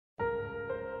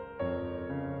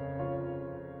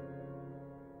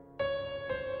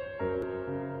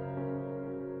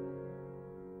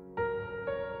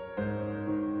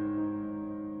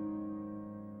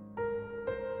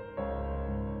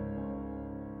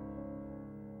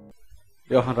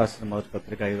యోహాను రాసిన మొదటి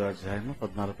పత్రిక 5వ అధ్యాయము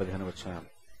 14-15 వచనాలు.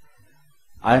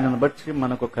 ఆయనను బట్టి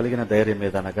మనకు కలిగిన ధైర్యం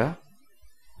ఏదనగా,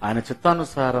 ఆయన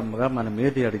చిత్తానుసారముగా మనం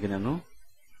ఏది అడిగినను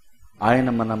ఆయన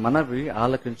మన మనవి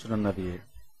ఆలకించునున్నది.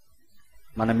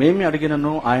 మనమేమి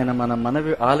అడిగినను ఆయన మన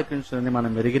మనవి ఆలకించునని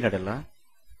మనం ఎరిగినడలా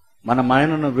మనం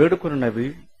ఆయనను వేడుకున్నవి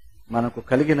మనకు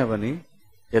కలిగినవని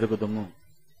ఎరుగుదుము.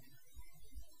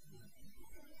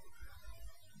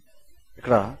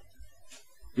 ఇక్కడ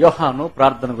యోహాను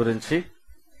ప్రార్థన గురించి,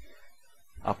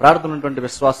 ఆ ప్రార్థన ఉన్నటువంటి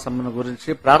విశ్వాసం గురించి,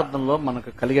 ప్రార్థనలో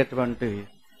మనకు కలిగేటువంటి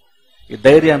ఈ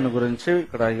ధైర్యాన్ని గురించి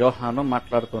ఇక్కడ యోహాను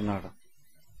మాట్లాడుతున్నాడు.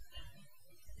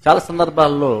 చాలా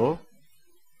సందర్భాల్లో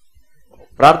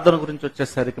ప్రార్థన గురించి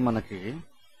వచ్చేసరికి మనకి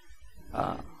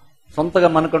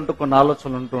సొంతగా మనకంటూ కొన్ని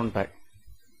ఆలోచనలు ఉంటూ ఉంటాయి.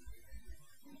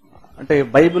 అంటే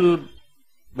బైబిల్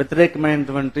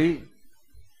వ్యతిరేకమైనటువంటి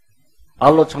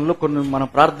ఆలోచనలు కొన్ని మన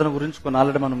ప్రార్థన గురించి కొన్ని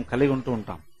ఆల్రెడీ మనం కలిగి ఉంటూ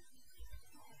ఉంటాం.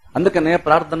 అందుకనే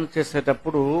ప్రార్థన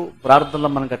చేసేటప్పుడు ప్రార్థనలో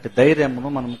మనకు అట్టి ధైర్యమును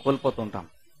మనం కోల్పోతూ ఉంటాం.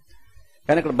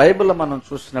 కానీ ఇక్కడ బైబిల్లో మనం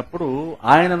చూసినప్పుడు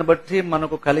ఆయనను బట్టి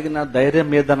మనకు కలిగిన ధైర్యం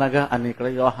ఏదనగా అని ఇక్కడ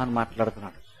యోహాను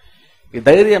మాట్లాడుతున్నాడు. ఈ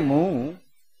ధైర్యము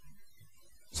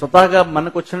స్వతహాగా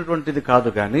మనకు వచ్చినటువంటిది కాదు,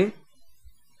 కానీ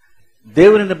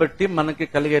దేవునిని బట్టి మనకి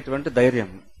కలిగేటువంటి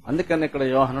ధైర్యం. అందుకని ఇక్కడ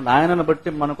యోహాను ఆయనను బట్టి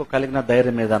మనకు కలిగిన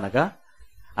ధైర్యం ఏదనగా,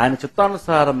 ఆయన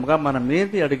చిత్తానుసారముగా మనం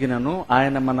ఏది అడిగినను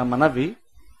ఆయన మన మనవి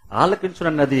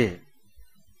ఆలకించునన్నది.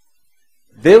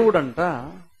 దేవుడంట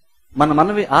మన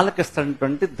మనవి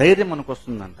ఆలకిస్తున్నటువంటి ధైర్యం మనకు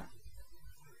వస్తుందంట.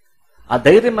 ఆ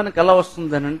ధైర్యం మనకు ఎలా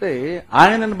వస్తుంది అని అంటే,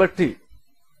 ఆయనను బట్టి,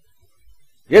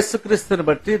 యేసుక్రీస్తుని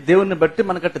బట్టి, దేవుని బట్టి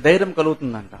మనకట్టి ధైర్యం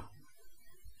కలుగుతుందంట.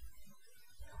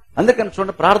 అందుకని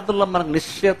చూడండి, ప్రార్థనలో మనకు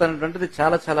నిశ్చయత అనేటువంటిది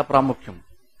చాలా చాలా ప్రాముఖ్యం.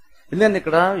 ఎందుకంటే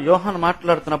ఇక్కడ యోహాను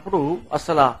మాట్లాడుతున్నప్పుడు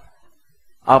అసలు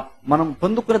మనం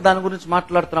పొందుకునే దాని గురించి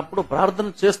మాట్లాడుతున్నప్పుడు, ప్రార్థన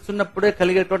చేస్తున్నప్పుడే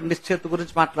కలిగేటువంటి నిశ్చయత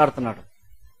గురించి మాట్లాడుతున్నాడు.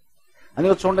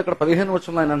 అందుకే చూడండి, ఇక్కడ 15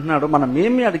 వచనంలో ఆయన అంటున్నాడు, మనం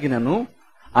ఏమి అడిగినను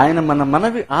ఆయన మన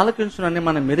మనవి ఆలకించునని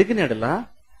మనం ఎరిగిన ఎడల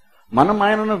మనం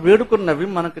ఆయనను వేడుకున్నవి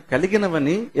మనకు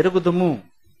కలిగినవని ఎరుగుదుము.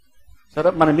 సరే,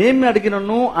 మనం ఏమి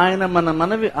అడిగినను ఆయన మన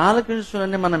మనవి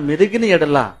ఆలకించునని మనం ఎరిగిన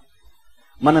ఎడల,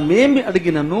 మనమేమి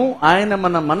అడిగినను ఆయన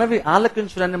మన మనవి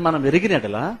ఆలకించునని మనం ఎరిగిన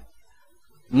ఎడల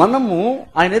మనము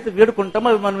ఆయనైతే వేడుకుంటామో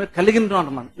అవి మనం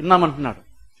విన్నామంటున్నాడు.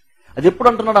 అది ఎప్పుడు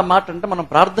అంటున్నాడు ఆ మాట అంటే, మనం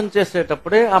ప్రార్థన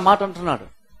చేసేటప్పుడే ఆ మాట అంటున్నాడు.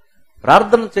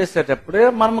 ప్రార్థన చేసేటప్పుడే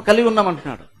మనము కలిగి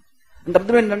ఉన్నామంటున్నాడు. అంటే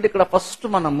అర్థం ఏంటంటే, ఇక్కడ ఫస్ట్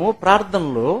మనము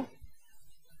ప్రార్థనలో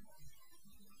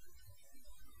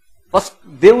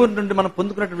దేవుని నుండి మనం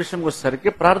పొందుకునే విషయం వచ్చేసరికి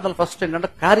ప్రార్థన ఫస్ట్ ఏంటంటే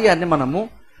కార్యాన్ని మనము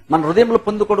మన హృదయంలో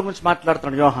పొందుకోవడం గురించి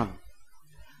మాట్లాడుతున్నాడు యోహాను.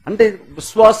 అంటే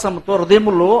విశ్వాసంతో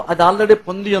హృదయంలో అది ఆల్రెడీ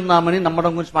పొంది ఉన్నామని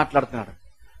నమ్మడం గురించి మాట్లాడుతున్నాడు.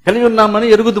 కలిగి ఉన్నామని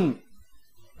ఎరుగుదుము.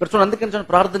 ఇక్కడ చూడండి, అందుకని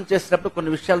ప్రార్థన చేసేటప్పుడు కొన్ని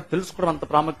విషయాలు తెలుసుకోవడం అంత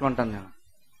ప్రాముఖ్యం అంటాను నేను.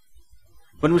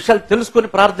 కొన్ని విషయాలు తెలుసుకొని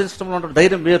ప్రార్థించడంలో ఉన్న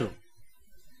ధైర్యం వేరు.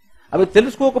 అవి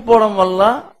తెలుసుకోకపోవడం వల్ల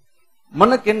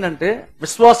మనకేంటంటే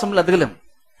విశ్వాసంలో ఎదగలేం.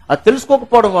 అది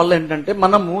తెలుసుకోకపోవడం వల్ల ఏంటంటే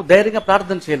మనము ధైర్యంగా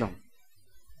ప్రార్థన చేయలేం.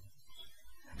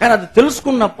 కానీ అది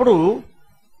తెలుసుకున్నప్పుడు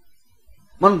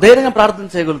మనం ధైర్యంగా ప్రార్థన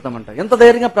చేయగలుగుతామంట. ఎంత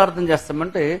ధైర్యంగా ప్రార్థన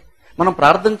చేస్తామంటే, మనం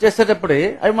ప్రార్థన చేసేటప్పుడే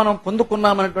అవి మనం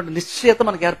పొందుకున్నామనేటువంటి నిశ్చయత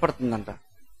మనకి ఏర్పడుతుందంట.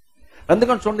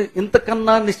 అందుకని చూడండి,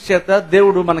 ఇంతకన్నా నిశ్చయత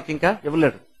దేవుడు మనకి ఇంకా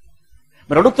ఇవ్వలేడు.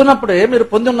 మీరు అడుగుతున్నప్పుడే మీరు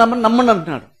పొంది ఉన్నామని నమ్మండి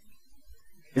అంటున్నాడు.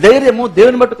 ధైర్యము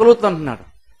దేవుని బట్టి కలుగుతుంది అంటున్నాడు.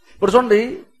 ఇప్పుడు చూడండి,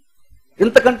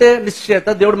 ఇంతకంటే నిశ్చయత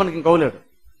దేవుడు మనకి ఇంకా ఇవ్వలేడు.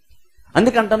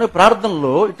 అందుకంటాను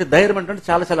ప్రార్థనలో ఇటు ధైర్యం అంటే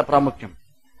చాలా చాలా ప్రాముఖ్యం.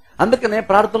 అందుకనే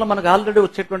ప్రార్థనలో మనకు ఆల్రెడీ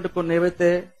వచ్చేటువంటి కొన్ని ఏవైతే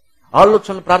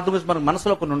ఆలోచనలు ప్రార్థన గురించి మన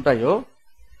మనసులో కొన్ని ఉంటాయో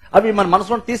అవి మన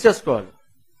మనసులో తీసేసుకోవాలి.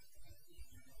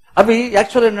 అవి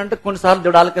యాక్చువల్ ఏంటంటే కొన్నిసార్లు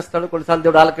దేవుడు ఆలకిస్తాడు, కొన్నిసార్లు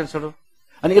దేవుడు ఆలకించాడు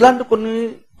అని ఇలాంటి కొన్ని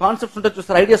కాన్సెప్ట్స్ ఉంటాయి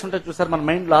చూస్తారు, ఐడియాస్ ఉంటాయి చూస్తారు మన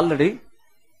మైండ్లో ఆల్రెడీ.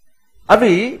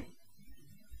 అవి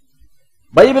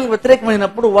బైబిల్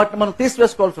వ్యతిరేకమైనప్పుడు వాటిని మనం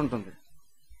తీసివేసుకోవాల్సి ఉంటుంది.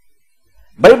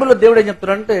 బైబిల్లో దేవుడు ఏం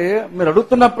చెప్తాడంటే, మీరు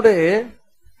అడుగుతున్నప్పుడే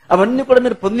అవన్నీ కూడా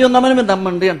మీరు పొంది ఉన్నామని మీరు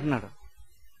నమ్మండి అంటున్నాడు.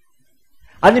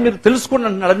 అది మీరు తెలుసుకోండి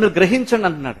అంటున్నాడు, అది మీరు గ్రహించండి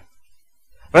అంటున్నాడు.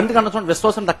 ఎందుకంటే చూడండి,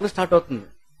 విశ్వాసం అక్కడే స్టార్ట్ అవుతుంది.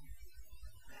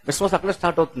 విశ్వాసం అక్కడే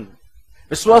స్టార్ట్ అవుతుంది.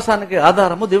 విశ్వాసానికి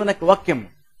ఆధారము దేవుని యొక్క వాక్యము.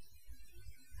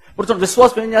 ఇప్పుడు చూడండి,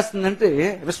 విశ్వాసం ఏం చేస్తుందంటే,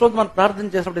 విశ్వాసం మనం ప్రార్థన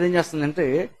చేసినప్పుడు ఏం చేస్తుందంటే,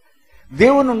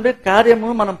 దేవుని నుండి కార్యము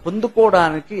మనం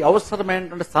పొందుకోవడానికి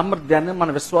అవసరమైనటువంటి సామర్థ్యాన్ని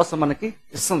మన విశ్వాసం మనకి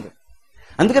ఇస్తుంది.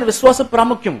 అందుకని విశ్వాసం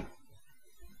ప్రాముఖ్యం.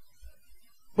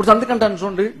 ఇప్పుడు అందుకంటాను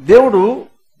చూడండి,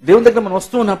 దేవుని దగ్గర మనం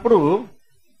వస్తూ ఉన్నప్పుడు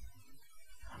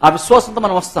ఆ విశ్వాసంతో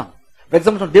మనం వస్తాం. ఫర్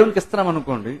ఎగ్జాంపుల్ దేవునికి ఇస్తున్నాం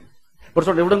అనుకోండి. ఇప్పుడు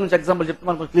చూడండి, ఇవ్వడం గురించి ఎగ్జాంపుల్ చెప్తే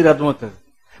మనకు క్లియర్ అర్థమవుతుంది.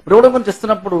 ఇప్పుడు ఇవ్వడం గురించి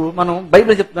ఇస్తున్నప్పుడు మనం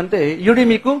బైబిల్ చెప్తుందంటే, ఇయుడి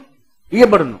మీకు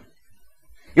ఇయ్యబడును,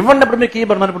 ఇవ్వండి అప్పుడు మీకు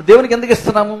ఇవ్వబడు. మనం ఇప్పుడు దేవునికి ఎందుకు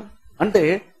ఇస్తున్నాము అంటే,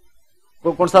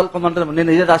 కొన్నిసార్లు కొంతమంది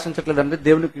నేను ఏది ఆశించట్లేదండి,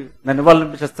 దేవునికి నన్ను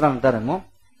ఇవ్వాలనిపిస్తున్నాను అంటారేమో.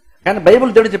 కానీ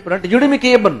బైబిల్ దేవుడు చెప్పాడంటే ఇయుడు మీకు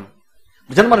ఇవ్వబడును.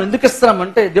 నిజంగా మనం ఎందుకు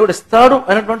ఇస్తున్నామంటే దేవుడు ఇస్తాడు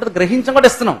అనేటువంటిది గ్రహించం కూడా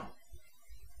ఇస్తున్నాం.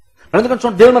 ఎందుకంటే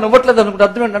చూడండి, దేవుడు మనం ఇవ్వట్లేదు అనుకుంటే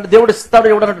అర్థం ఏంటంటే దేవుడు ఇస్తాడు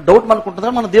ఇవ్వడం డౌట్ మనకు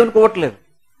ఉంటుంది, మనం దేవునికి ఇవ్వట్లేదు.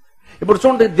 ఇప్పుడు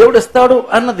చూడండి, దేవుడు ఇస్తాడు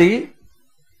అన్నది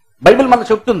బైబిల్ మనకు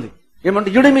చెప్తుంది. ఏమంటే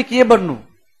ఇయుడు మీకు ఇవ్వబడును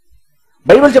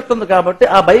బైబిల్ చెప్తుంది. కాబట్టి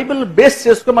ఆ బైబిల్ బేస్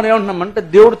చేసుకుని మనం ఏమంటున్నామంటే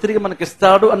దేవుడు తిరిగి మనకి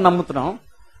ఇస్తాడు అని నమ్ముతున్నాం.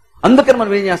 అందుకని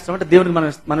మనం ఏం చేస్తామంటే దేవుడికి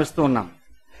మనం ఇస్తూ ఉన్నాం.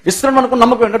 ఇస్తున్నాం అనుకున్న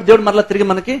నమ్మకం ఏంటంటే దేవుడు మరలా తిరిగి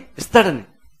మనకి ఇస్తాడని.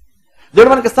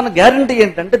 దేవుడు మనకి ఇస్తున్న గ్యారంటీ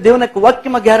ఏంటంటే దేవుని యొక్క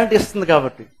వాక్యం ఆ గ్యారంటీ ఇస్తుంది.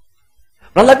 కాబట్టి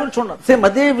అలాగే చూడండి, సేమ్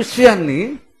అదే విషయాన్ని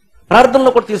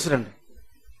ప్రార్థనలో కూడా తీసుకురండి.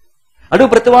 అడుగు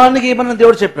ప్రతివానికి ఇవ్వమని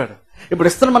దేవుడు చెప్పాడు. ఇప్పుడు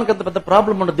ఇస్తున్న మనకి అంత పెద్ద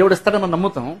ప్రాబ్లం ఉండదు, దేవుడు ఇస్తాడని మనం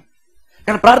నమ్ముతాం.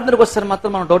 కానీ ప్రార్థనకు వస్తే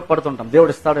మాత్రం మనం డౌట్ పడుతుంటాం,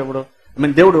 దేవుడు ఇస్తాడో ఎవడో,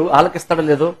 దేవుడు ఆలకిస్తాడో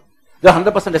లేదో, దేవుడు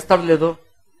 100% ఇస్తాడో లేదో,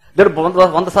 దేవుడు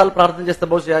 100 సార్లు ప్రార్థన చేస్తే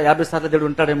బహుశా 50 సార్లు దేవుడు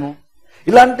ఉంటాడేమో.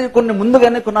 ఇలాంటి కొన్ని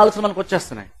ముందుగానే కొన్ని ఆలోచనలు మనకు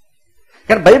వచ్చేస్తున్నాయి.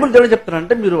 కానీ బైబిల్ దేవుడు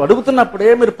చెప్తున్నారంటే మీరు అడుగుతున్నప్పుడే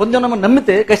మీరు పొందినామని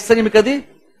నమ్మితే ఖచ్చితంగా మీకు అది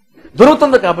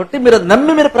దొరుకుతుంది. కాబట్టి మీరు అది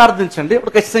నమ్మి మీరు ప్రార్థించండి,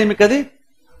 ఇప్పుడు ఖచ్చితంగా మీకు అది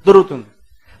దొరుకుతుంది.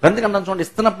 అందుకని చూడండి,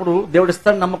 ఇస్తున్నప్పుడు దేవుడు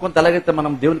ఇస్తాడని నమ్మకంతో ఎలాగైతే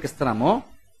మనం దేవునికి ఇస్తున్నామో,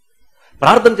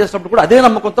 ప్రార్థన చేసినప్పుడు కూడా అదే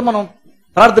నమ్మకంతో మనం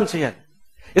ప్రార్థన చేయాలి.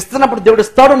 ఇస్తున్నప్పుడు దేవుడు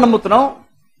ఇస్తాడని నమ్ముతున్నాం,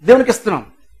 దేవునికి ఇస్తున్నాం.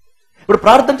 ఇప్పుడు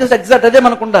ప్రార్థన చేసే ఎగ్జాక్ట్ అదే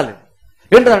మనకు ఉండాలి.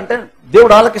 ఏంటంటే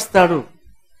దేవుడు ఆలకిస్తాడు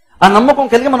ఆ నమ్మకం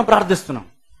కలిగి మనం ప్రార్థిస్తున్నాం.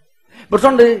 ఇప్పుడు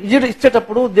చూడండి, ఈడు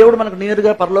ఇచ్చేటప్పుడు దేవుడు మనకు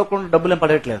నేరుగా పరలోకంలో డబ్బులు ఏం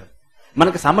పడేయట్లేదు,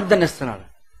 మనకి సామర్థ్యాన్ని ఇస్తున్నాడు,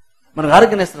 మనకు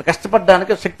ఆరోగ్యాన్ని ఇస్తున్నాడు,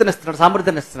 కష్టపడడానికి శక్తిని ఇస్తున్నాడు,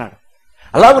 సామర్థ్యాన్ని ఇస్తున్నాడు.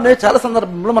 అలాగనే చాలా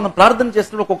సందర్భంలో మనం ప్రార్థన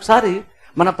చేస్తున్నప్పుడు ఒక్కొక్కసారి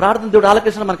మన ప్రార్థన దేవుడు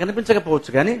ఆలకిస్తున్నా మనకు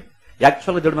అనిపించకపోవచ్చు, కానీ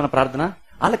యాక్చువల్గా దేవుడు మన ప్రార్థన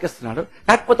ఆలకిస్తున్నాడు.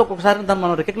 కాకపోతే ఒక్కొక్కసారి దాన్ని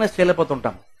మనం రికగ్నైజ్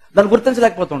చేయలేకపోతుంటాం, దాన్ని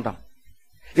గుర్తించలేకపోతుంటాం.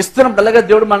 ఇస్తున్నప్పుడు అలాగే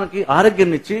దేవుడు మనకి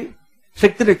ఆరోగ్యాన్ని ఇచ్చి,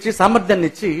 శక్తినిచ్చి, సామర్థ్యాన్ని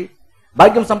ఇచ్చి,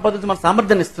 భాగ్యం సంపాదించి మన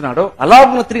సామర్థ్యాన్ని ఇస్తున్నాడో,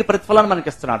 అలాగున్న తిరిగి ప్రతిఫలాన్ని మనకి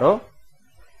ఇస్తున్నాడో,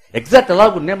 ఎగ్జాక్ట్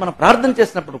అలాగున్నే మనం ప్రార్థన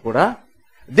చేసినప్పుడు కూడా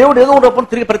దేవుడు ఏదో ఒక రూపంలో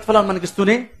తిరిగి ప్రతిఫలాన్ని మనకి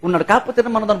ఇస్తూనే ఉన్నాడు. కాకపోతే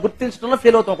మనం దాన్ని గుర్తించడంలో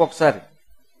ఫెయిల్ అవుతాం ఒక్కొక్కసారి.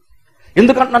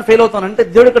 ఎందుకంటే నేను ఫెయిల్ అవుతానంటే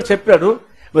దేవుడు ఇక్కడ చెప్పాడు,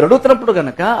 మీరు అడుగుతున్నప్పుడు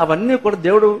కనుక అవన్నీ కూడా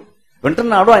దేవుడు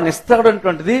వింటున్నాడు, ఆయన ఇస్తాడు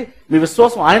అనేటువంటిది మీ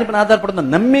విశ్వాసం ఆయన పైన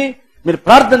ఆధారపడుతుందని నమ్మి మీరు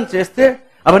ప్రార్థన చేస్తే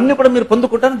అవన్నీ కూడా మీరు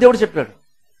పొందుకుంటారని దేవుడు చెప్పాడు.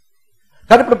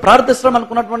 కానీ ఇప్పుడు ప్రార్థిస్తాం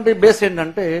అనుకున్నటువంటి బేస్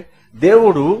ఏంటంటే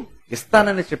దేవుడు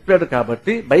ఇస్తానని చెప్పాడు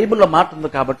కాబట్టి, బైబిల్లో మాట ఉంది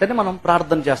కాబట్టి మనం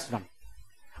ప్రార్థన చేస్తున్నాం.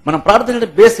 మనం ప్రార్థన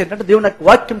బేస్ ఏంటంటే దేవుని యొక్క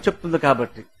వాక్యం చెప్తుంది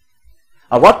కాబట్టి,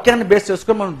 ఆ వాక్యాన్ని బేస్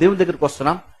చేసుకొని మనం దేవుని దగ్గరికి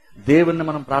వస్తున్నాం, దేవుణ్ణి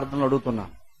మనం ప్రార్థనలు అడుగుతున్నాం.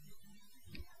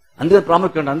 అందుకే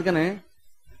ప్రాముఖ్యం. అందుకనే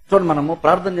చూడండి, మనము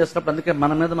ప్రార్థన చేసినప్పుడు అందుకే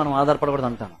మన మీద మనం ఆధారపడకూడదు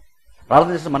అంటాను.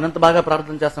 ప్రార్థన చేస్తే మనం ఎంత బాగా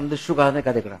ప్రార్థన చేస్తాం ఇష్యూ కాదే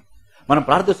కాదు. ఇక్కడ మనం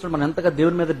ప్రార్థిస్తున్నాం, మనం ఎంతగా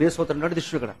దేవుని మీద బేస్ అవుతున్నది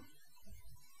ఇష్యూ. ఇక్కడ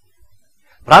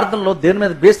ప్రార్థనలో దేవుని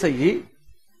మీద బేస్ అయ్యి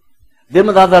దేవుని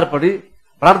మీద ఆధారపడి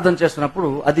ప్రార్థన చేస్తున్నప్పుడు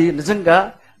అది నిజంగా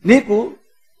నీకు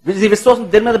విశ్వాసం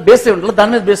దేని మీద బేస్ అయి ఉండాలి,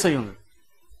 దాని మీద బేస్ అయ్యి ఉంది.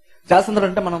 చాలా సందర్భం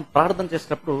అంటే మనం ప్రార్థన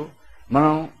చేసినప్పుడు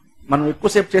మనం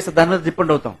ఎక్కువసేపు చేస్తే దాని మీద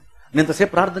డిపెండ్ అవుతాం. నేను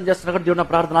ఇంతసేపు ప్రార్థన చేస్తున్నా కూడా దేవుడు నా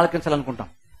ప్రార్థన ఆలకించాలనుకుంటాం.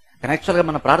 కానీ యాక్చువల్గా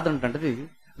మన ప్రార్థన అంటే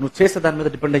నువ్వు చేసే దాని మీద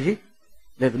డిపెండ్ అయ్యి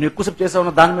లేదు, నువ్వు ఎక్కువసేపు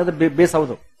చేసావు దాని మీద బేస్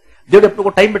అవ్వదు. దేవుడు ఎప్పుడు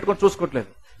ఒక టైం పెట్టుకొని చూసుకోవట్లేదు.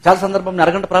 చాలా సందర్భం నేను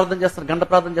అరగంట ప్రార్థన చేస్తాను, గంట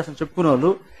ప్రార్థన చేస్తాను చెప్పుకునే వాళ్ళు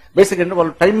బేసిక్ అంటే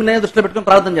వాళ్ళు టైంనే దృష్టిలో పెట్టుకుని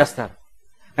ప్రార్థన చేస్తారు.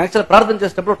 యాక్చువల్ ప్రార్థన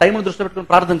చేసేటప్పుడు టైంని దృష్టిలో పెట్టుకుని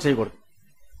ప్రార్థన చేయకూడదు.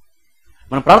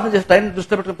 మనం ప్రార్థన చేసే టైం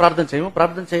దృష్టిలో పెట్టుకుని ప్రార్థన చేయము.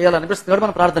 ప్రార్థన చేయాలనిపిస్తుంది కాబట్టి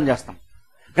మనం ప్రార్థన చేస్తాం.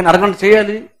 కానీ అరగంట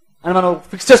చేయాలి అని మనం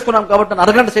ఫిక్స్ చేసుకున్నాం కాబట్టి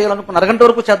అరగంట చేయాలనుకున్న అరగంట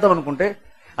వరకు చేద్దాం అనుకుంటే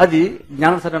అది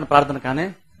జ్ఞానసరైన ప్రార్థన కానే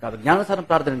కాదు. జ్ఞానసరైన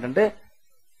ప్రార్థన ఏంటంటే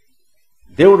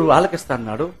దేవుడు ఆలకిస్తా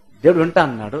అన్నాడు, దేవుడు వింటా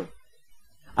అన్నాడు,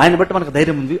 ఆయన బట్టి మనకు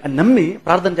ధైర్యం ఉంది అని నమ్మి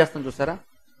ప్రార్థన చేస్తాను. చూసారా,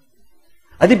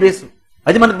 అది బేసు,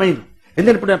 అది మనకు మెయిన్.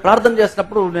 ఎందుకంటే ఇప్పుడు నేను ప్రార్థన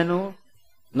చేసినప్పుడు నేను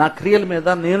నా క్రియల మీద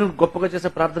నేను గొప్పగా చేసే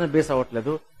ప్రార్థన బేస్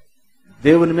అవ్వట్లేదు,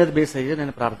 దేవుని మీద బేస్ అయ్యి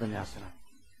నేను ప్రార్థన చేస్తున్నాను.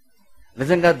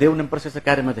 నిజంగా దేవుని ఇంప్రెస్ చేసే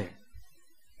కార్యం అదే.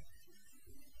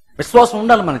 విశ్వాసం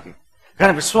ఉండాలి మనకి,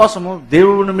 కానీ విశ్వాసము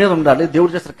దేవుని మీద ఉండాలి,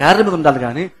 దేవుడు చేసే కార్యం మీద ఉండాలి,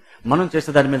 కానీ మనం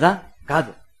చేసే దాని మీద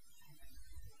కాదు.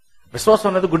 విశ్వాసం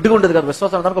అనేది గుడ్డిగా ఉండేది కాదు.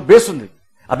 విశ్వాసం అనేది ఒక బేస్ ఉంది.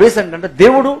 ఆ బేస్ ఏంటంటే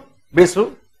దేవుడు బేసు.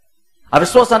 ఆ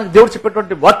విశ్వాసానికి దేవుడు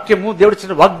చెప్పేటువంటి వాక్యము, దేవుడు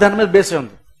ఇచ్చిన వాగ్దానం మీద బేసే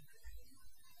ఉంది.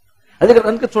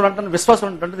 అందుకే చూడండి, విశ్వాసం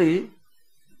ఏంటంటే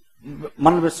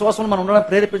మన విశ్వాసం మనం ఉండడానికి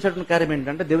ప్రేరేపించేటువంటి కార్యం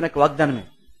ఏంటంటే దేవుని యొక్క వాగ్దానమే.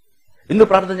 ఎందుకు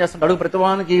ప్రార్థన చేస్తాడు? అడుగు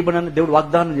ప్రతివానికి ఇవ్వనని దేవుడు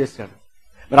వాగ్దానం చేశాడు.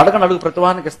 మీరు అడగండి, అడుగు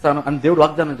ప్రతివానికి ఇస్తాను అని దేవుడు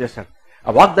వాగ్దానం చేశాడు.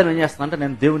 ఆ వాగ్దానం ఏం చేస్తానంటే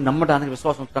నేను దేవుడిని నమ్మడానికి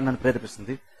విశ్వాసం ఉంచుతాను నన్ను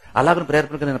ప్రేరేపిస్తుంది. అలాగే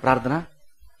ప్రేరేపణగా నేను ప్రార్థన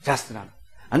చేస్తున్నాను.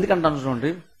 అందుకంటాను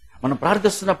చూడండి, మనం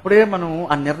ప్రార్థిస్తున్నప్పుడే మనం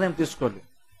ఆ నిర్ణయం తీసుకోవాలి,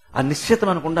 ఆ నిశ్చయిత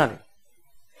మనకు ఉండాలి.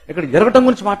 ఇక్కడ ఎరగటం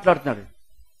గురించి మాట్లాడుతున్నాడు,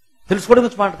 తెలుసుకోవడం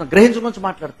గురించి మాట్లాడుతున్నాడు, గ్రహించడం గురించి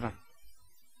మాట్లాడుతున్నాడు.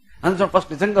 అందుకని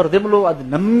ఫస్ట్ నిజంగా హృదయంలో అది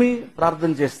నమ్మి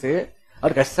ప్రార్థన చేస్తే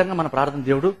అది ఖచ్చితంగా మన ప్రార్థన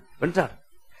దేవుడు వింటాడు.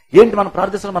 ఏంటి మనం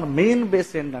ప్రార్థిస్తున్న మన మెయిన్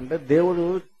బేస్ ఏంటంటే దేవుడు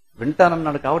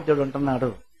వింటానన్నాడు కాబట్టి దేవుడు వింటున్నాడు,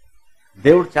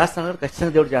 దేవుడు చేస్తున్నాడు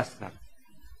ఖచ్చితంగా దేవుడు చేస్తున్నాడు.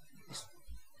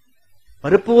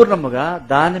 పరిపూర్ణముగా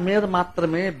దాని మీద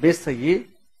మాత్రమే బేస్ అయ్యి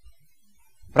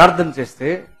ప్రార్థన చేస్తే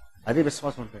అది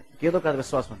విశ్వాసం ఉంటుంది. ఇంకేదో కాదు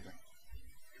విశ్వాసం ఉంటుంది.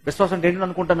 విశ్వాసం అంటే ఏంటని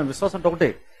అనుకుంటాను, విశ్వాసం అంటే ఒకటే,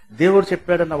 దేవుడు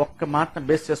చెప్పాడన్న ఒక్క మాటను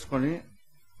బేస్ చేసుకొని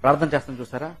ప్రార్థన చేస్తాను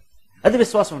చూసారా, అది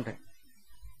విశ్వాసం ఉంటాయి.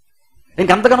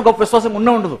 ఇంకంతకన్నా గొప్ప విశ్వాసం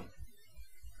ఉండదు.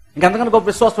 ఇంకంతకన్నా గొప్ప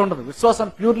విశ్వాసం ఉండదు. విశ్వాసం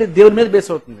ప్యూర్లీ దేవుడి మీద బేస్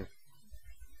అవుతుంది.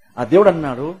 ఆ దేవుడు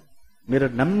అన్నాడు, మీరు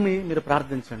నమ్మి మీరు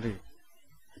ప్రార్థించండి,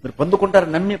 మీరు పొందుకుంటారు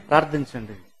నమ్మి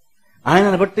ప్రార్థించండి.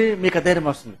 ఆయనను బట్టి మీకు అధైర్యం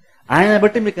వస్తుంది, ఆయన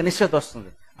బట్టి మీకు నిశ్చయత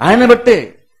వస్తుంది. ఆయన బట్టే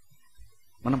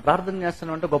మనం ప్రార్థన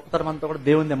చేస్తున్నాం అంటే గొప్పతరం అంతా కూడా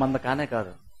దేవుందే, మంద కానే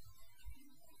కాదు,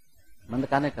 మంద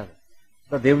కానే కాదు,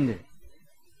 దేవుందే.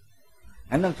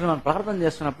 ఎందుకంటే మనం ప్రార్థన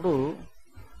చేస్తున్నప్పుడు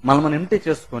మనం ఎంటీ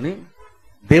చేసుకొని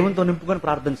దేవునితో నింపుకొని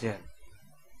ప్రార్థన చేయాలి.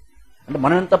 అంటే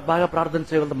మనం ఎంత బాగా ప్రార్థన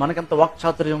చేయగలుగుతాం, మనకెంత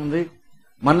వాక్చాతుర్యం ఉంది,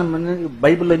 మనం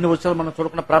బైబిల్లో ఎన్ని వచ్చారో మనం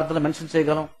చూడకుండా ప్రార్థన మెన్షన్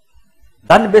చేయగలం,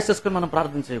 దాన్ని బేస్ చేసుకొని మనం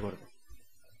ప్రార్థన చేయకూడదు.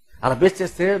 అలా బేస్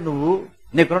చేస్తే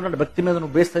నీకున్నటువంటి భక్తి మీద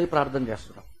నువ్వు బేస్ అయ్యి ప్రార్థన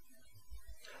చేస్తున్నావు.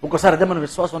 ఒక్కోసారి అదే మనం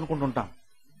విశ్వాసం అనుకుంటుంటాం,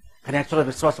 కానీ యాక్చువల్గా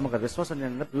విశ్వాసం కాదు. విశ్వాసం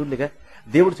ఏంటంటే ప్యూర్లీగా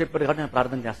దేవుడు చెప్పాడు కాబట్టి నేను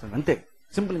ప్రార్థన చేస్తాను, అంతే,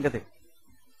 సింపుల్. ఇంకదే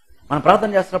మనం ప్రార్థన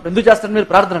చేస్తున్నప్పుడు ఎందుకు చేస్తాను మీరు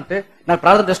ప్రార్థన అంటే, నాకు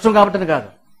ప్రార్థన ఇష్టం కాబట్టి కాదు,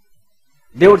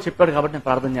 దేవుడు చెప్పాడు కాబట్టి నేను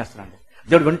ప్రార్థన చేస్తానండి.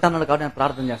 దేవుడు వింటాన్నాడు కాబట్టి నేను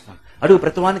ప్రార్థన చేస్తాను. అడుగు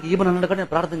ప్రతివానికి ఈబని అన్నాడు కాబట్టి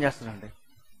నేను ప్రార్థన చేస్తానండి.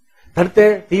 తడితే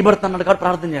తీయబడుతున్నాడు కాబట్టి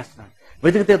ప్రార్థన చేస్తున్నాను.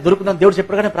 వెతికితే దొరుకుతుందని దేవుడు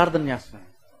చెప్పాడు కానీ ప్రార్థన చేస్తున్నాను.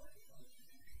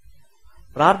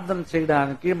 ప్రార్థన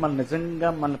చేయడానికి మనం నిజంగా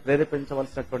మనం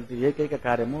ప్రేరేపించవలసినటువంటి ఏకైక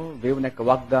కార్యము దేవుని యొక్క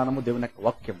వాగ్దానము, దేవుని యొక్క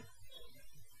వాక్యము.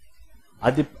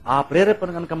 అది ఆ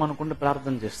ప్రేరేపణ కనుక మనకుండి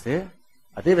ప్రార్థన చేస్తే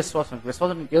అదే విశ్వాసం.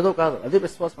 విశ్వాసం ఇంకేదో కాదు, అదే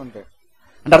విశ్వాసం అంటే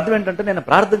అర్థం ఏంటంటే, నేను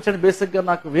ప్రార్థించని బేసిక్ గా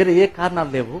నాకు వేరే ఏ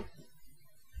కారణాలు లేవు,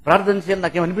 ప్రార్థన చేయాలి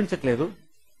నాకేం అనిపించట్లేదు,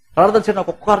 ప్రార్థన చేయడం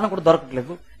నాకు ఒక్క కారణం కూడా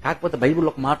దొరకట్లేదు, కాకపోతే బైబిల్లో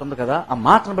ఒక మాట ఉంది కదా, ఆ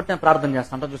మాటను బట్టి నేను ప్రార్థన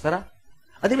చేస్తాను చూసారా,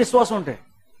 అది విశ్వాసం ఉంటే,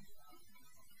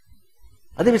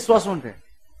 అది విశ్వాసం ఉంటే.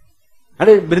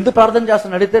 అంటే మీరు ఎందుకు ప్రార్థన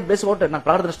చేస్తాను అడిగితే బేసిక్ ఒకటే, నాకు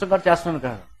ప్రార్థన ఇష్టం కాబట్టి చేస్తున్నాను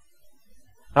కాదు.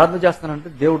 ప్రార్థన చేస్తానంటే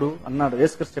దేవుడు అన్నాడు,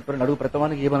 యేసుక్రీస్తు చెప్పాడు, అడుగు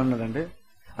ప్రతివానికి ఏమని అన్నాడండి,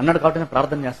 అన్నాడు కాబట్టి నేను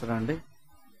ప్రార్థన చేస్తానండి.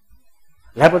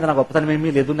 లేకపోతే నాకు గొప్పతనం ఏమీ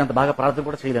లేదు, నేను అంత బాగా ప్రార్థన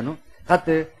కూడా చేయలేను,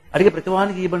 కాకపోతే అడిగే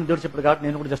ప్రతివానికి ఇవ్వని దేవుడు చెప్పాడు కాబట్టి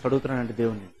నేను కూడా జస్ట్ అడుగుతున్నానండి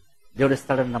దేవుడిని. దేవుడు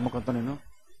ఇస్తాడని నమ్మకంతో నేను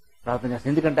ప్రార్థన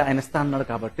చేస్తాను, ఎందుకంటే ఆయన ఇస్తా అన్నాడు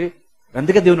కాబట్టి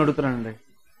అందుకే దేవుని అడుగుతున్నానండి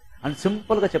అని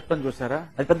సింపుల్ గా చెప్తాను చూసారా.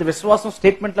 అది పెద్ద విశ్వాసం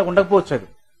స్టేట్మెంట్ లాగా ఉండకపోవచ్చు,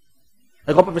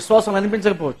 అది గొప్ప విశ్వాసం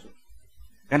అనిపించకపోవచ్చు,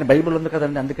 కానీ బైబిల్ ఉంది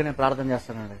కదండి అందుకే నేను ప్రార్థన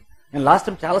చేస్తానండి. నేను లాస్ట్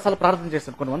టైం చాలాసార్లు ప్రార్థన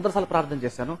చేశాను, కొన్ని 100 సార్లు ప్రార్థన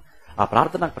చేశాను, ఆ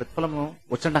ప్రార్థన నాకు ప్రతిఫలం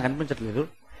వచ్చినట్టు నాకు అనిపించట్లేదు,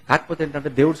 కాకపోతే ఏంటంటే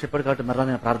దేవుడు చెప్పాడు కాబట్టి మరలా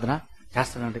నేను ప్రార్థన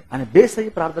చేస్తానండి అని బేస్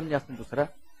అయ్యి ప్రార్థన చేస్తాను చూసారా.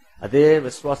 అదే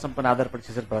విశ్వాసం పైన ఆధారపడి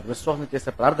చేసే ప్రార్థన, విశ్వాసం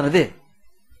చేసే ప్రార్థన అదే.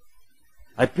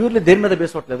 అది ప్యూర్లీ దేని మీద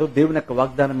బేస్ అవ్వట్లేదు, దేవుని యొక్క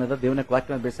వాగ్దానం మీద, దేవుని యొక్క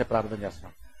వాక్యం మీద బేసే ప్రార్థన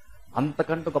చేస్తున్నాం.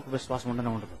 అంతకంటే గొప్ప విశ్వాసం ఉండనే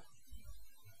ఉండదు.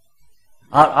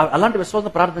 అలాంటి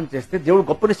విశ్వాసం ప్రార్థన చేస్తే దేవుడు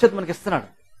గొప్ప నిశ్చయిత మనకి ఇస్తున్నాడు.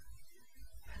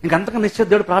 ఇంకంతకన్నా నిశ్చయిత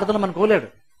దేవుడు ప్రార్థన మనకు కోలేడు,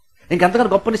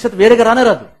 ఇంకంతకన్నా గొప్ప నిశ్చయిత వేరేగా రానే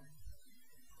రాదు.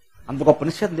 అంత గొప్ప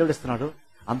నిశ్చయిత దేవుడు ఇస్తున్నాడు,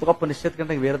 అంత గొప్ప నిశ్చయిత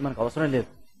కంటే వేరేది మనకు అవసరం లేదు.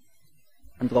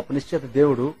 అంత గొప్ప నిశ్చయిత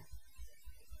దేవుడు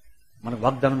మనకు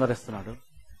వాగ్దానం ద్వారా ఇస్తున్నాడు.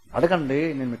 అడగండి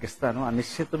నేను మీకు ఇస్తాను, ఆ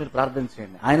నిశ్చయిత మీరు ప్రార్థన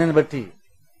చేయండి, ఆయనని బట్టి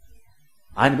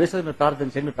ఆయన బేసిస్ మీరు ప్రార్థన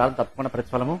చేయండి, మీ ప్రార్థన తప్పకుండా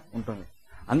ప్రతిఫలము ఉంటుంది.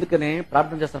 అందుకని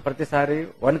ప్రార్థన చేస్తున్న ప్రతిసారి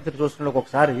వాడిని చూసుకునే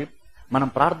ఒకసారి మనం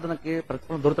ప్రార్థనకి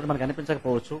ప్రతిఫలం దొరుకుతుంది మనకి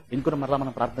అనిపించకపోవచ్చు, ఇంకొన్ని మరలా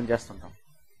మనం ప్రార్థన చేస్తుంటాం.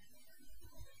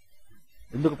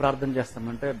 ఎందుకు ప్రార్థన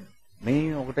చేస్తామంటే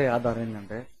మెయిన్ ఒకటే ఆధారం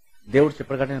ఏంటంటే దేవుడు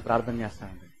చెప్పాడు కాబట్టి నేను ప్రార్థన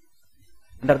చేస్తానండి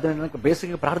అంటే అర్థం ఏంటంటే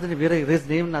బేసిక్గా ప్రార్థన వేరే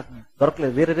రీజన్ ఏమి నాకు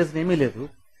దొరకలేదు, వేరే రీజన్ ఏమీ లేదు,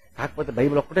 కాకపోతే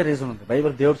బైబిల్ ఒక్కటే రీజన్ ఉంది,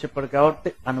 బైబిల్ దేవుడు చెప్పాడు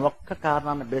కాబట్టి అని ఒక్క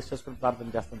కారణాన్ని బేస్ చేసుకుని ప్రార్థన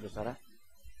చేస్తాం చూసారా.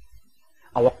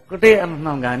 ఆ ఒక్కటే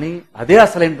అంటున్నాం కానీ అదే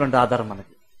అసలైనటువంటి ఆధారం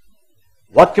మనకి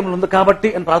వాక్యంలో ఉంది కాబట్టి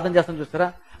అని ప్రార్థన చేస్తాం చూసారా.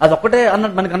 అది ఒక్కటే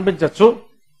అన్నట్టు మనకు అనిపించవచ్చు,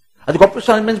 అది గొప్ప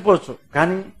విషయం అనిపించకపోవచ్చు,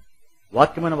 కానీ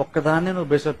వాక్యమైన ఒక్కదాన్ని నువ్వు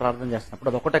బేస్ ప్రార్థన చేస్తున్నప్పుడు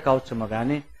అది ఒక్కటే కావచ్చేమో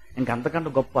కానీ ఇంకంతకంటే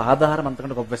గొప్ప ఆధారం,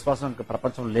 అంతకంటే గొప్ప విశ్వాసం ఇంకా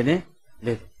ప్రపంచంలో లేనే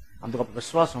లేదు. అంత గొప్ప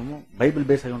విశ్వాసం బైబిల్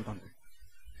బేస్ అయి ఉంటుంది.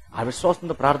 ఆ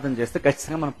విశ్వాసంతో ప్రార్థన చేస్తే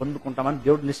ఖచ్చితంగా మనం పొందుకుంటామని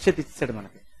దేవుడు నిశ్చయిత ఇచ్చాడు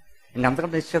మనకి.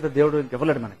 ఇంకంతకంటే నిశ్చయిత దేవుడు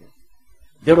ఇవ్వలేడు మనకి.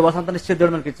 దేవుడు వసంత నిశ్చయిత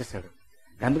దేవుడు మనకి ఇచ్చేసాడు.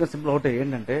 అందుకని సింపుల్ ఒకటి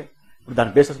ఏంటంటే ఇప్పుడు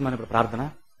దాని బేసిస్ మనం ఇప్పుడు ప్రార్థన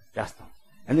చేస్తాం.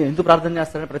 ఎందుకు ప్రార్థన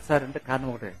చేస్తారని ప్రతిసారి అంటే కారణం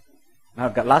ఒకటే,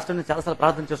 లాస్ట్ టైం నేను చాలాసార్లు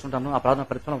ప్రార్థన చేస్తుంటాను, ఆ ప్రార్థన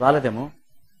ప్రతిఫలం రాలేదేమో,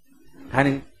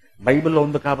 కానీ బైబిల్లో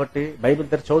ఉంది కాబట్టి బైబిల్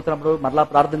తెరిచి చదువుతున్నప్పుడు మరలా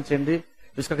ప్రార్థన చేయండి,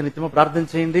 ఇసుక నిత్యము ప్రార్థన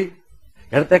చేయండి,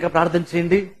 ఎడతేక ప్రార్థన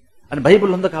చేయండి అని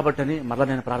బైబిల్ ఉంది కాబట్టి అని మరలా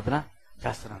నేను ప్రార్థన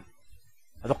చేస్తున్నాను.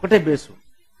 అదొక్కటే బేసు.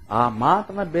 ఆ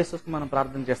మాటన బేసస్ మనం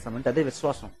ప్రార్థన చేస్తామంటే అదే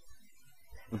విశ్వాసం.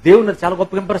 దేవుడిని చాలా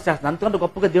గొప్పగా ఇంప్రెస్ చేస్తుంది. అంతకంటే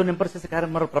గొప్పగా దేవుని ఇంప్రెస్ చేసే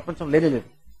కార్యం మరో ప్రపంచం లేదు.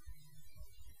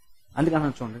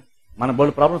 అందుకని చూడండి, మన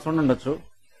బోల్డ్ ప్రాబ్లమ్స్ ఉండొచ్చు,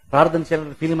 ప్రార్థన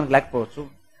చేయాలనే ఫీలింగ్ మనకు లేకపోవచ్చు.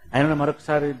 అయినా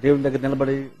మరొకసారి దేవుని దగ్గర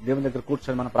నిలబడి దేవుని దగ్గర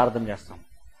కూర్చొని మనం ప్రార్థన చేస్తాం.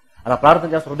 అలా ప్రార్థన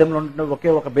చేస్తే హృదయంలో ఉంటున్న ఒకే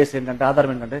ఒక బేస్ ఏంటంటే,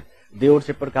 ఆధారం ఏంటంటే దేవుడు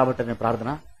చెప్పాడు కాబట్టి నేను ప్రార్థన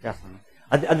చేస్తాను.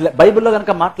 అది బైబిల్లో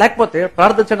కనుక లేకపోతే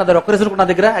ప్రార్థన చేయండి అది ఒక్క రీజన్ కూడా నా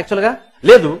దగ్గర యాక్చువల్గా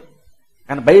లేదు.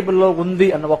 కానీ బైబిల్లో ఉంది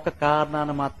అన్న ఒక్క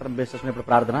కారణాన్ని మాత్రం బేస్ చేసుకుని ఇప్పుడు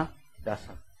ప్రార్థన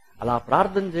చేస్తాను. అలా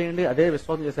ప్రార్థన చేయండి, అదే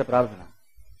విశ్వాసం చేసే ప్రార్థన.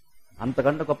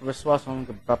 అంతకంటే గొప్ప విశ్వాసం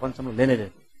ప్రపంచంలో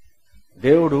లేనేలేదు.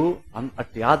 దేవుడు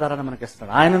అట్టి ఆధారాన్ని మనకి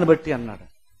ఇస్తాడు, ఆయనను బట్టి అన్నాడు.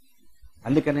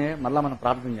 అందుకనే మళ్ళా మనం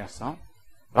ప్రార్థన చేస్తాం.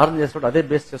 ప్రార్థన చేసేటప్పుడు అదే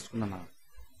బేస్ చేసుకున్నాను.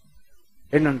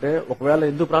 ఏంటంటే ఒకవేళ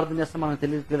ఎందుకు ప్రార్థన చేస్తాం మనకు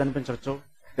తెలియదు అనిపించవచ్చు,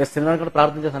 లేదా శనివారం కూడా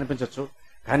ప్రార్థన చేసి అనిపించవచ్చు.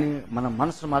 కానీ మన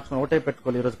మనసును మార్చుకుని ఒకటే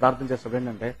పెట్టుకోవాలి. ఈరోజు ప్రార్థన చేసేటప్పుడు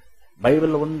ఏంటంటే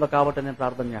బైబిల్లో ఉంది కాబట్టి నేను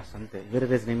ప్రార్థన చేస్తాను, అంతే. వేరే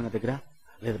రీజన్ ఏమి నా దగ్గర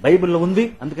లేదు. బైబిల్లో ఉంది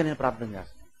అందుకే నేను ప్రార్థన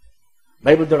చేస్తాను.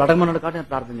 బైబిల్ దేవుడు అడగమన్నాడు కాబట్టి నేను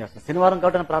ప్రార్థన చేస్తాను. శనివారం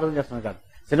కాబట్టి నేను ప్రార్థన చేస్తున్నాను కాదు,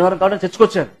 శనివారం కాబట్టి నేను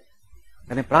చర్చకొచ్చాను.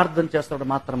 కానీ ప్రార్థన చేస్తున్నప్పుడు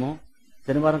మాత్రము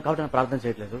శనివారం కాబట్టి నేను ప్రార్థన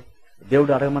చేయట్లేదు,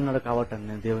 దేవుడు అడగమన్నాడు కాబట్టి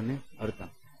నేను దేవుడిని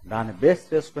అడుగుతాను. దాన్ని బేస్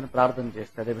చేసుకుని ప్రార్థన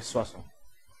చేస్తే అదే విశ్వాసం.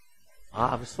 ఆ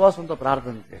విశ్వాసంతో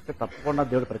ప్రార్థన చేస్తే తప్పకుండా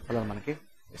దేవుడు ప్రతిఫలం మనకి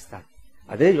ఇస్తాడు.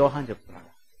 అదే యోహాన్ చెప్తున్నాడు.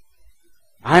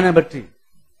 ఆయన బట్టి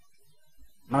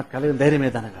మనకు కలిగిన ధైర్యం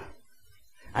ఏదనగా,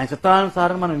 ఆయన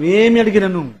చిత్తానుసారం మనం ఏమి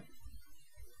అడిగినను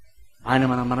ఆయన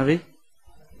మనవి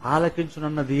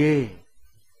ఆలకించునన్నది.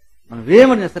 మనం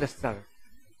ఏమని ఇస్తాడు,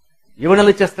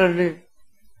 ఎవడెలా ఇచ్చేస్తాడండి.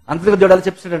 అంతగా దేవుడు ఎలా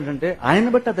చెప్పాడంటే ఆయన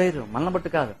బట్టి ఆ ధైర్యం, మనల్ని బట్టి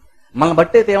కాదు. మనల్ని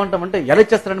బట్టి అయితే ఏమంటామంటే ఎలా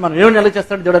ఇచ్చేస్తాడండి, మనం ఏమని ఎలా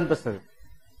ఇచ్చేస్తాడు దేవుడు అనిపిస్తుంది.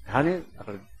 కానీ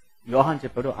అక్కడ యోహాన్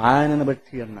చెప్పాడు ఆయనను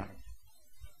బట్టి అన్నాడు.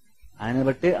 ఆయన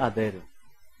బట్టి ఆ ధైర్యం.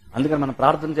 అందుకని మనం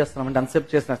ప్రార్థన చేస్తున్నామంటే అంతసేపు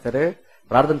చేసినా సరే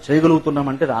ప్రార్థన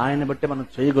చేయగలుగుతున్నామంటే ఆయన బట్టి మనం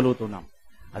చేయగలుగుతున్నాం.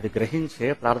 అది గ్రహించే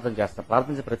ప్రార్థన చేస్తాం.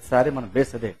 ప్రార్థన చేసే ప్రతిసారి మన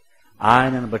బేస్ అదే,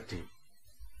 ఆయనను బట్టి.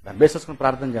 దాన్ని బేస్ చేసుకుని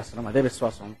ప్రార్థన చేస్తున్నాం, అదే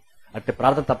విశ్వాసం. అట్టి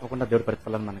ప్రార్థన తప్పకుండా దేవుడి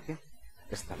ప్రతిఫలాన్ని మనకి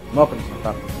ఇస్తాడు. మోకరించిన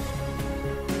ప్రార్థన.